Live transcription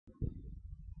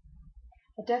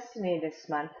At Destiny this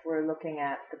month, we're looking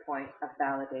at the point of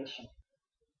validation.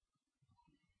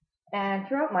 And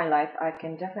throughout my life, I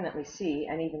can definitely see,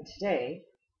 and even today,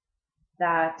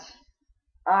 that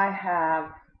I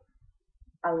have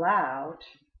allowed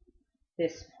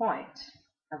this point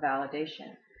of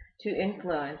validation to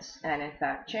influence and, in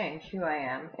fact, change who I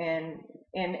am in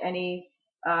any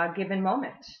given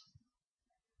moment.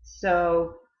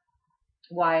 So,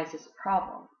 why is this a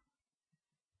problem?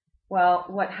 Well,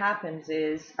 what happens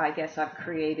is, I guess I've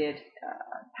created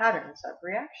patterns of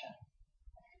reaction.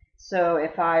 So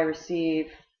if I receive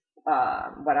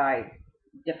what I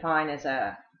define as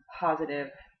a positive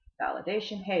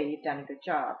validation, hey, you've done a good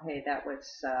job. Hey, that was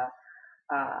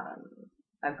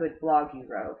a good blog you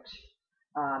wrote.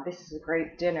 This is a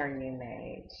great dinner you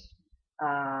made.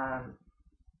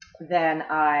 Then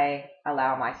I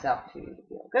allow myself to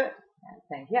feel good and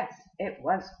think, yes, it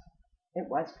was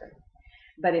good.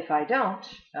 But if I don't,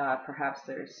 perhaps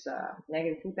there's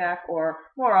negative feedback, or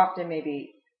more often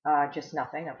maybe just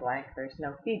nothing, a blank, there's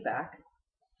no feedback,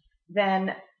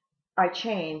 then I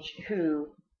change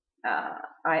who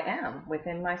I am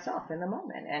within myself in the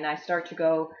moment. And I start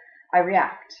to I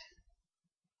react.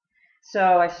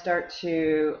 So I start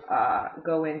to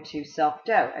go into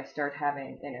self-doubt. I start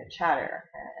having inner chatter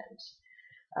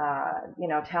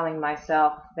and, telling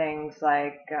myself things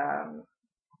like,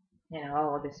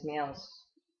 oh, this meal's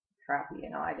crappy,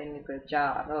 I didn't do a good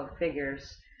job. Oh,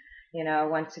 figures,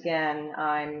 once again,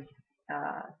 I'm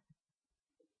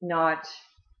not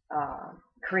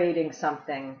creating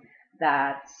something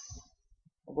that's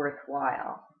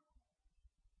worthwhile.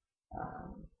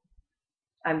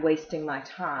 I'm wasting my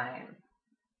time.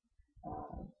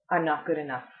 I'm not good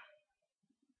enough.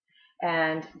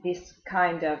 And this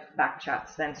kind of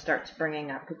backchats then starts bringing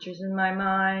up pictures in my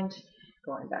mind,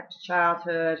 going back to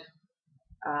childhood,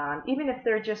 even if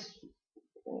they're just,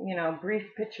 brief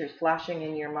pictures flashing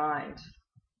in your mind.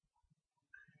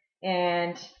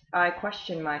 And I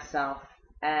question myself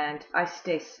and I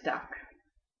stay stuck.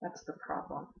 That's the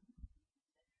problem.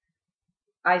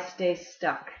 I stay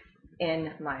stuck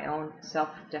in my own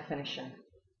self-definition.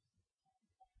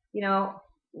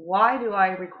 Why do I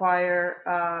require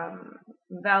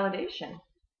validation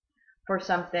for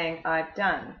something I've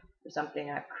done, for something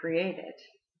I've created?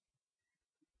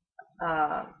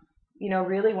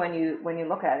 Really, when you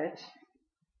look at it,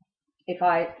 if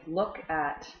I look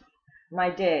at my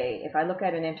day, if I look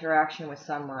at an interaction with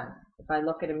someone, if I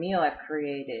look at a meal I've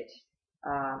created,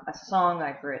 a song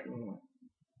I've written,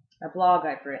 a blog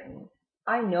I've written,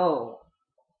 I know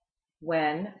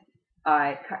when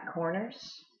I cut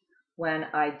corners, when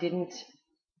I didn't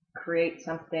create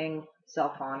something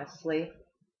self-honestly,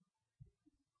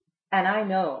 and I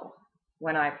know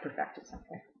when I perfected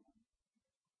something.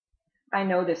 I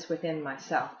know this within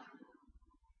myself.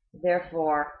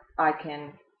 Therefore, I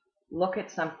can look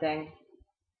at something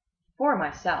for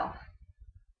myself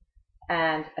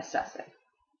and assess it.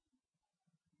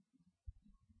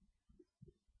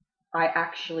 I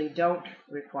actually don't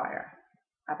require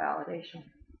a validation.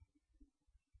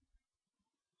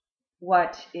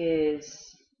 What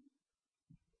is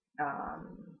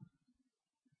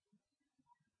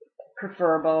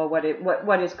preferable,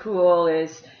 what is cool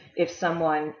is if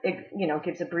someone,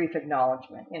 gives a brief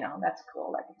acknowledgement, that's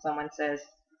cool. Like if someone says,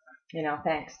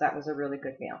 thanks, that was a really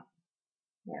good meal.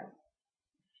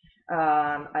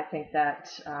 I think that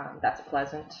that's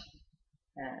pleasant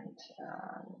and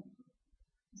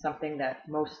something that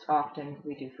most often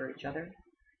we do for each other.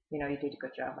 You did a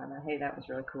good job on that. Hey, that was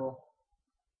really cool.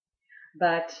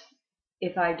 But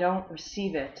if I don't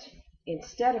receive it,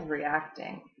 instead of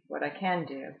reacting, what I can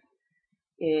do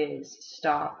is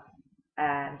stop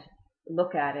and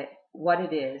look at it, what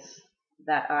it is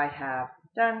that I have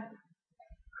done,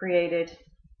 created,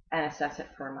 and assess it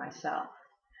for myself.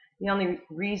 The only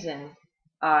reason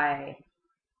I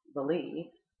believe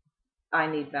I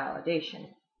need validation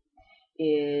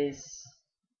is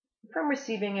from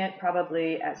receiving it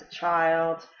probably as a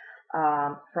child,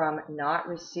 from not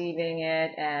receiving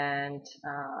it, and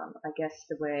I guess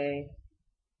the way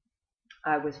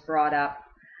I was brought up,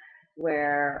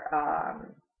 where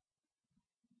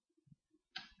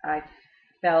I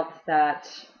felt that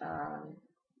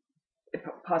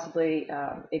possibly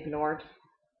ignored,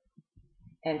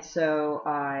 and so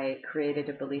I created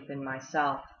a belief in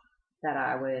myself that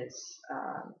I was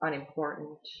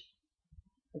unimportant.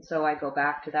 And so I go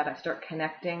back to that. I start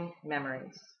connecting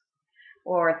memories.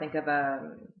 Or I think of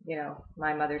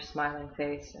my mother's smiling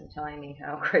face and telling me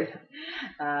how great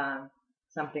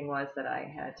something was that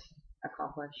I had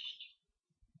accomplished.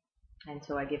 And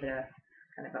so I give it a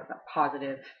kind of a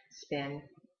positive spin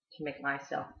to make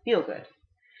myself feel good.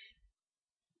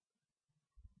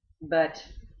 But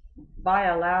by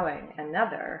allowing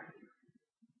another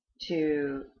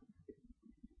to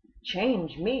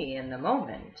change me in the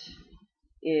moment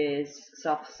is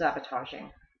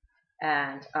self-sabotaging,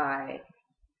 and I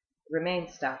remain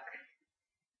stuck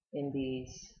in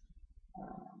these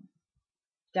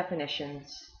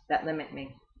definitions that limit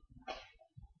me.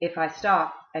 If I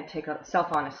stop and take a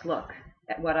self-honest look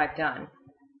at what I've done,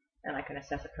 and I can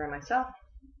assess it for myself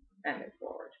and move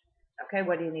forward. Okay,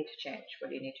 what do you need to change? What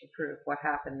do you need to improve? What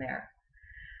happened there?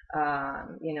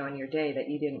 In your day that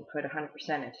you didn't put 100%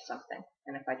 into something.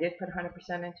 And if I did put 100%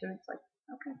 into it, it's like,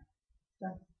 okay,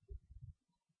 done.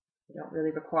 You don't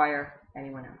really require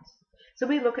anyone else. So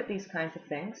we look at these kinds of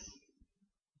things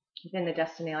within the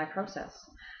Destiny Eye process.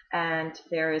 And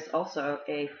there is also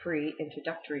a free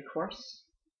introductory course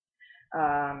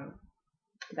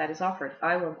that is offered.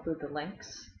 I will include the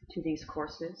links to these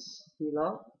courses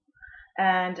below.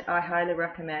 And I highly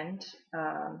recommend,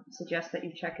 suggest that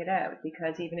you check it out,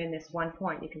 because even in this one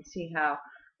point, you can see how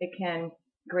it can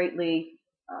greatly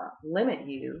limit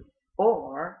you,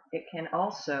 or it can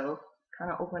also kind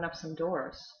of open up some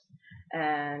doors,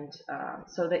 and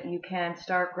so that you can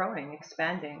start growing,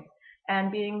 expanding,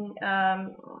 and being,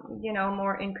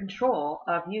 more in control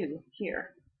of you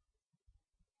here,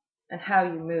 and how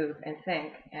you move and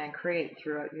think and create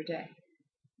throughout your day.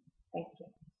 Thank you.